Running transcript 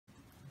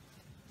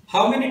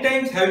How many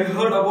times have you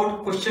heard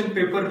about question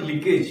paper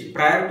leakage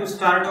prior to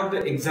start of the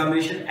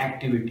examination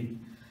activity?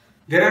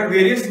 There are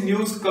various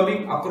news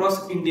coming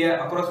across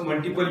India, across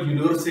multiple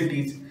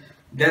universities,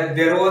 that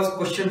there was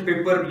question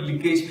paper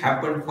leakage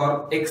happened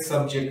for X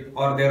subject,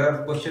 or there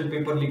are question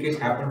paper leakage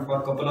happened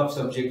for a couple of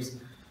subjects.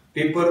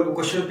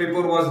 Question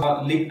paper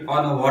was leaked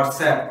on a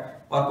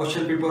WhatsApp, or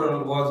question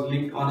paper was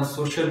leaked on a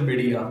social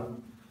media.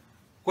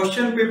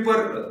 Question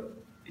paper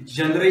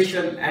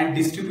generation and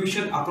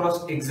distribution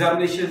across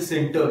examination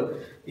center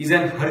is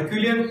an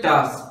herculean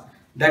task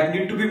that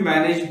need to be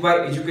managed by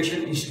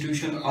education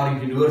institution or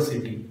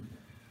university.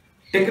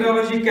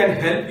 Technology can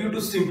help you to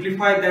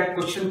simplify that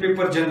question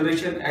paper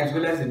generation as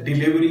well as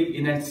delivery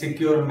in a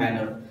secure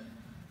manner.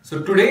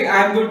 So today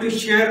I am going to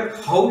share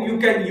how you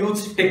can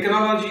use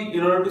technology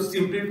in order to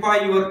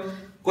simplify your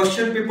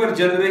question paper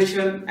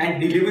generation and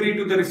delivery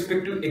to the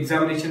respective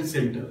examination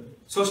center.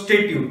 So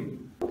stay tuned.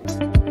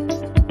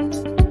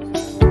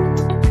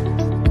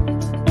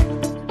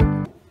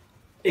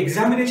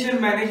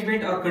 Examination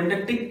management or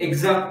conducting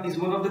exam is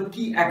one of the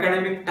key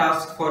academic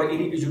tasks for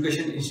any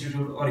education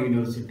institute or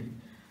university.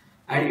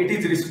 And it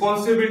is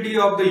responsibility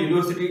of the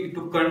university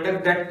to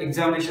conduct that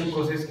examination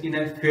process in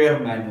a fair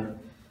manner.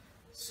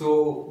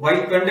 So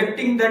while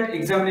conducting that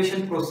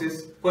examination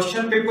process,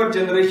 question paper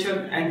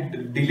generation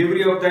and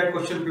delivery of that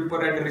question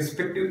paper at a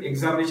respective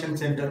examination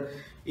center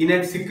in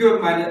a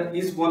secure manner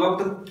is one of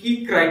the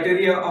key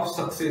criteria of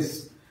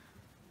success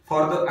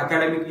for the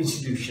academic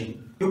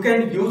institution. You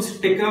can use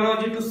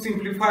technology to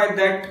simplify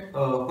that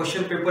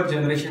question paper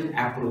generation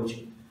approach.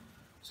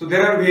 So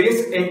there are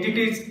various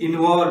entities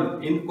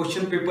involved in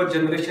question paper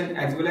generation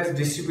as well as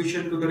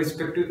distribution to the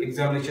respective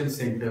examination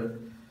center.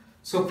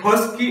 So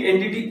first key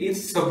entity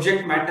is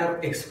subject matter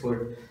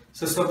expert.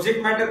 So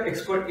subject matter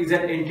expert is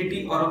an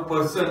entity or a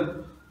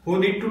person who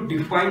need to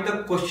define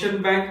the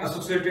question bank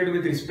associated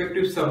with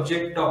respective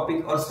subject,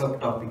 topic or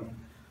subtopic.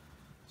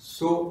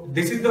 So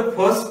this is the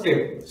first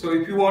step. So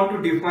if you want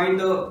to define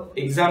the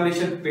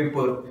examination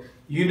paper,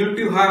 you need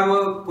to have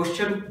a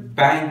question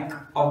bank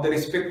of the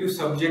respective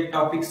subject,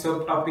 topic,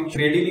 subtopic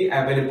readily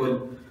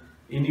available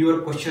in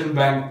your question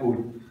bank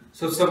pool.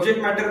 So subject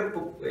matter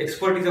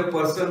expert is a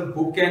person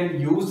who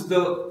can use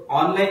the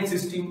online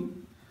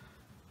system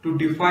to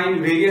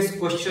define various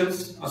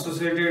questions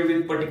associated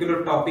with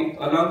particular topic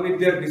along with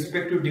their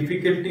respective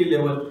difficulty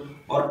level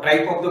or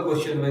type of the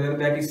question, whether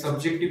that is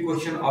subjective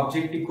question,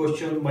 objective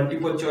question,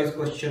 multiple choice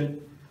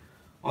question,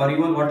 or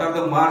even what are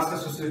the marks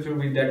associated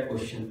with that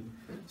question.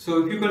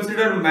 So if you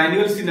consider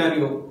manual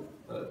scenario,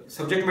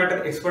 subject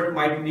matter expert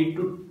might need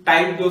to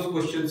type those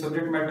questions,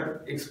 subject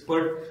matter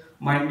expert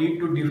might need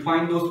to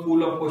define those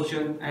pool of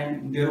questions,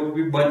 and there will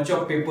be bunch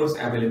of papers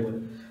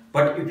available.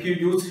 But if you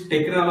use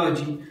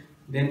technology,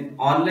 then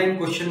online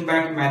question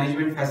bank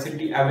management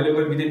facility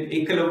available within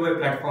Eklavya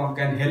platform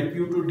can help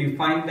you to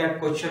define that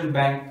question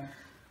bank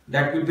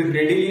that will be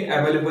readily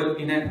available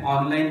in an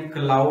online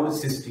cloud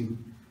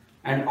system,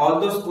 and all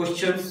those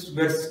questions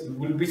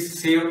will be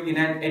saved in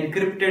an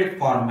encrypted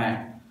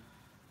format.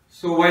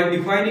 So while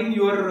defining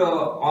your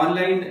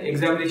online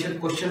examination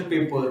question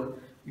paper,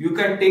 you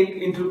can take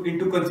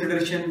into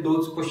consideration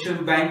those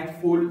question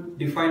bank pool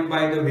defined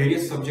by the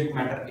various subject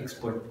matter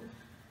expert,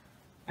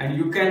 and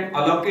you can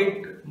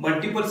allocate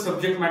multiple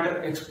subject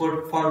matter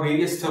expert for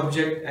various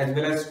subject as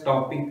well as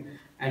topic,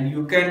 and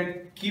you can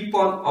keep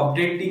on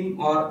updating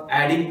or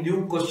adding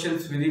new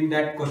questions within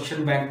that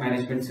question bank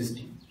management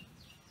system.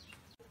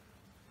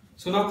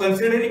 So now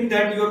considering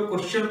that your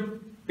question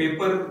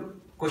paper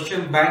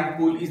question bank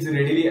pool is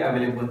readily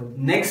available,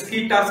 next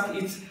key task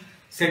is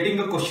setting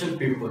a question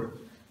paper.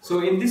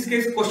 So in this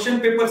case, question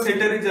paper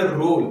setter is a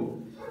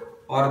role,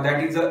 or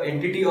that is an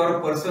entity or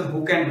a person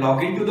who can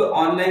log into the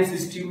online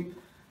system,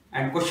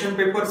 and question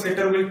paper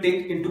setter will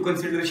take into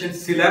consideration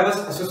syllabus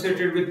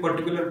associated with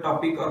particular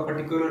topic or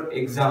particular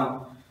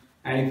exam.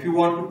 And if you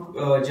want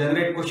to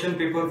generate question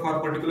paper for a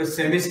particular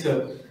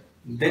semester,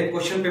 then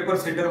question paper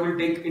setter will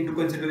take into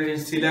consideration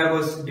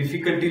syllabus,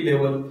 difficulty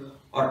level,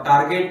 or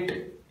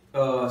target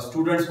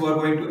students who are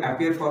going to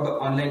appear for the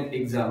online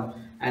exam.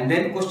 And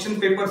then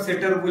question paper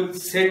setter will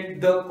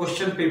set the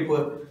question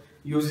paper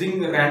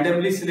using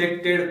randomly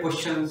selected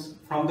questions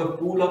from the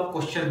pool of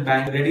question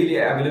bank readily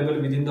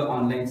available within the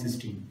online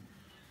system.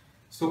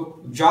 So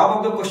job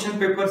of the question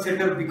paper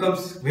setter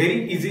becomes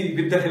very easy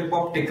with the help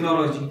of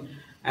technology,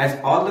 as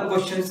all the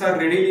questions are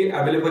readily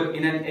available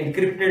in an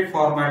encrypted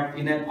format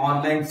in an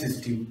online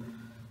system.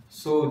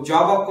 So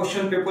job of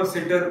question paper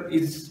setter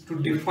is to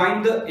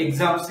define the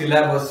exam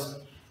syllabus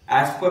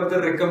as per the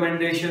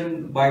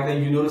recommendation by the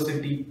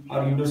university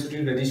or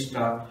university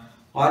registrar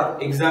or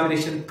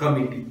examination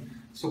committee.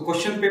 So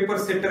question paper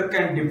setter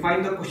can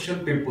define the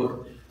question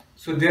paper.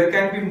 So there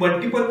can be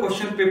multiple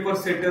question paper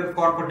setter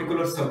for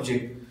particular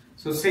subject.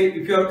 So say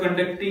if you are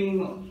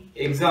conducting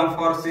exam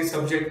for say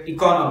subject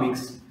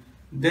economics,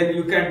 then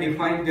you can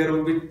define there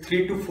will be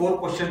 3 to 4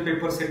 question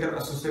paper setter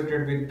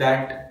associated with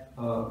that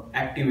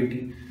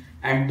activity,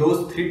 and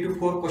those 3 to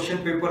 4 question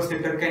paper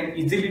setter can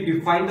easily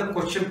define the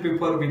question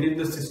paper within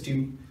the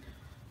system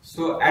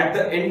So at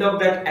the end of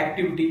that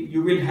activity,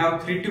 you will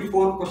have 3 to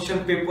 4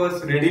 question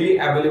papers readily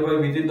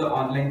available within the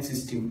online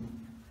system.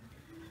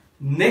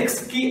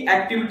 Next key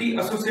activity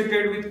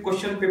associated with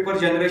question paper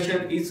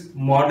generation is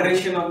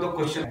moderation of the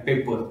question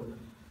paper.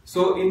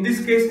 So in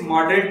this case,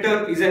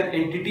 moderator is an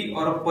entity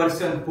or a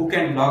person who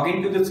can log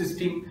into the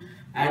system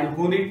and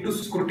who need to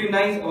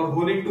scrutinize or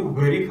who need to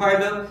verify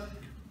the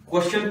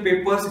question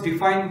papers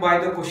defined by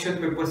the question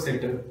paper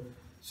setter.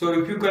 So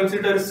if you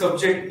consider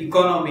subject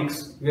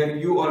economics, where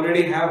you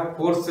already have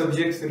 4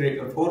 subjects,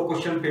 4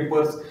 question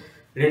papers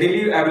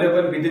readily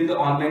available within the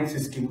online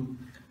system,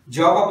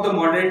 job of the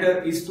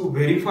moderator is to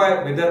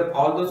verify whether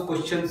all those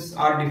questions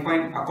are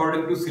defined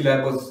according to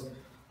syllabus,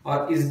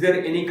 or is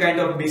there any kind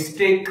of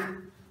mistake,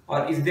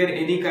 or is there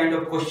any kind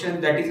of question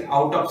that is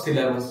out of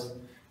syllabus.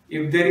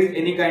 If there is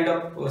any kind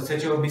of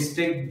such a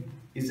mistake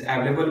is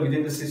available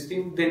within the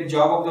system, then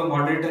job of the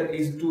moderator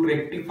is to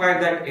rectify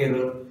that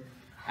error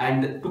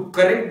and to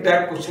correct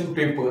that question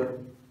paper.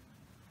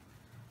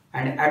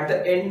 And at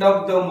the end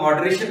of the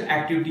moderation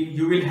activity,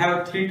 you will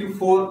have 3 to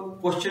 4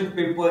 question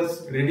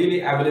papers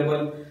readily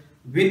available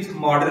with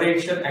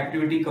moderation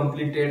activity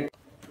completed.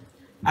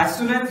 As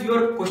soon as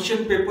your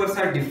question papers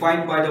are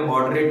defined by the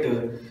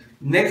moderator,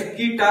 next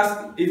key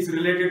task is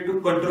related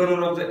to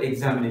controller of the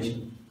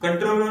examination.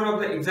 Controller of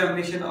the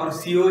examination, or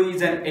COE,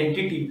 is an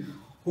entity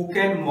who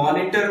can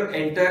monitor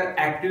entire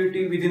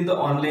activity within the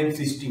online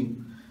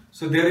system.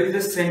 So there is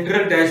a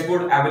central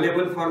dashboard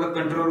available for the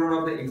controller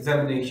of the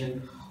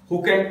examination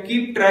who can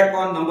keep track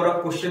on number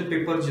of question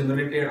papers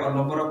generated or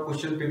number of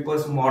question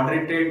papers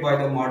moderated by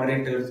the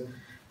moderators,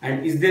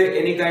 and is there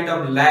any kind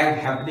of lag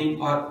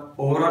happening or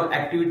overall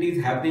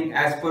activities happening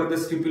as per the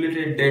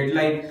stipulated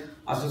deadline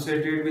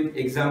associated with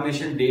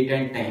examination date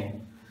and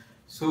time.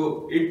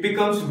 So it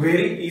becomes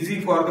very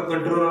easy for the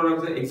controller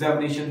of the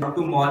examination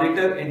to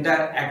monitor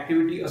entire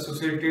activity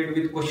associated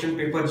with question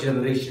paper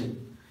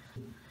generation.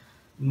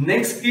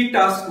 Next key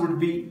task would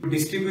be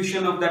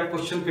distribution of that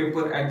question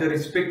paper at the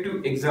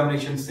respective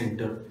examination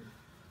center.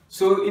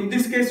 So in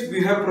this case,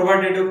 we have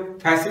provided a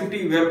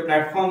facility where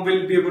platform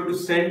will be able to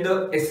send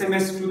the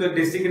SMS to the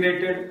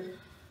designated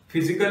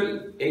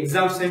physical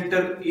exam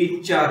center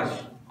in charge.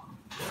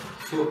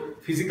 So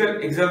physical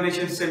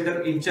examination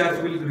center in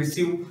charge will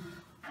receive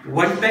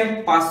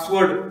one-time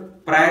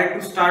password prior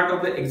to start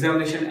of the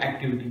examination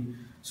activity.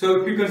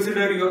 So if you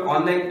consider your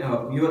online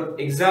your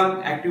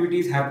exam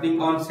activities happening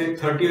on say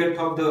 30th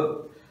of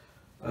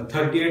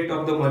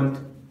the month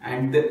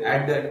and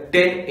at the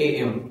 10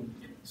 a.m.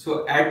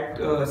 So at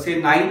say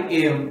 9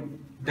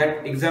 a.m.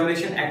 that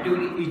examination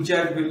activity in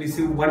charge will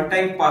receive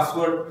one-time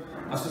password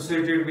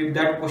associated with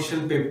that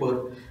question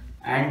paper,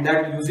 and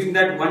that using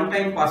that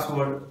one-time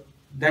password,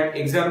 that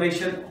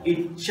examination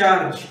in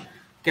charge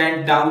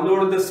can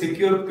download the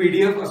secure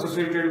PDF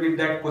associated with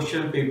that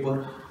question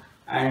paper,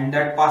 and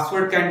that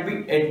password can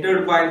be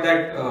entered by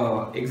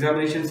that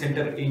examination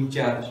center in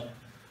charge,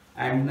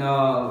 and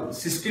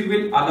system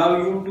will allow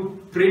you to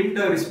print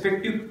the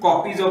respective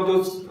copies of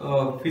those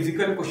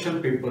physical question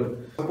paper.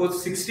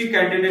 Suppose 60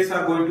 candidates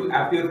are going to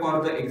appear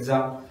for the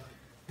exam,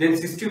 then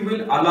system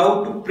will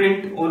allow to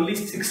print only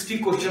 60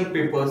 question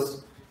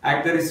papers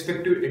at the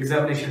respective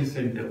examination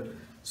center.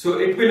 So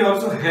it will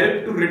also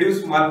help to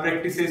reduce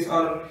malpractices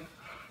or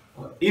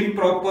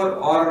improper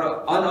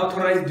or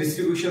unauthorized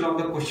distribution of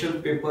the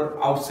question paper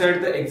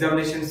outside the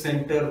examination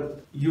center.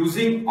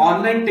 Using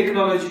online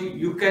technology,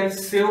 you can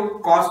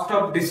save cost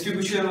of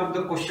distribution of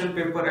the question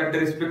paper at the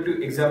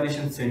respective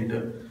examination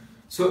center.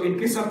 So in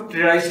case of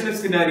traditional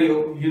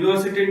scenario,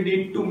 university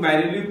need to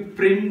manually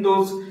print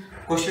those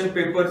question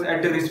papers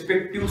at the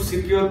respective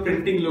secure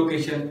printing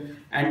location,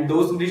 and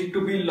those need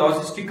to be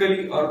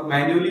logistically or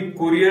manually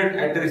couriered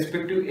at the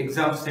respective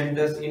exam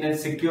centers in a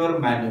secure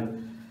manner.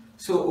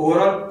 So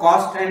overall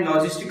cost and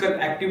logistical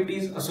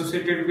activities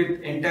associated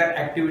with entire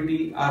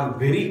activity are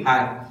very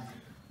high.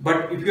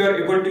 But if you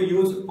are able to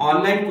use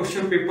online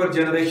question paper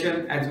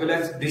generation as well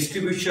as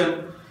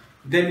distribution,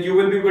 then you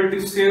will be able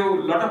to save a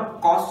lot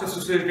of cost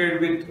associated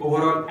with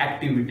overall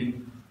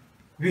activity.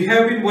 We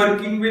have been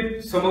working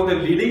with some of the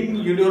leading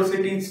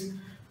universities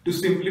to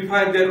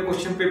simplify their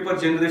question paper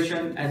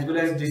generation as well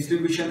as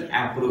distribution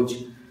approach.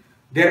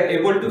 They are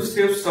able to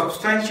save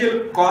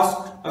substantial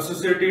cost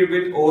associated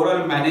with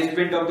overall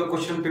management of the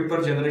question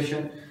paper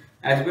generation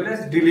as well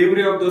as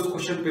delivery of those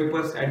question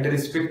papers at the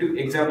respective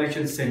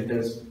examination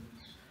centers.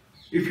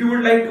 If you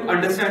would like to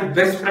understand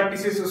best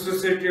practices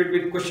associated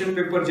with question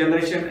paper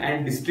generation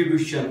and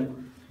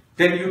distribution,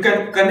 then you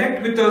can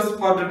connect with us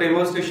for the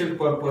demonstration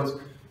purpose.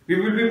 We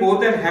will be more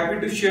than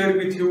happy to share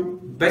with you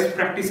best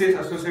practices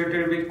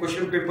associated with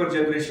question paper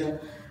generation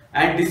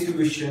and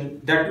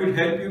distribution that will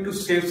help you to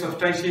save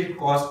substantial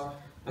cost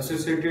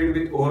associated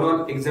with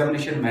overall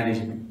examination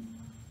management.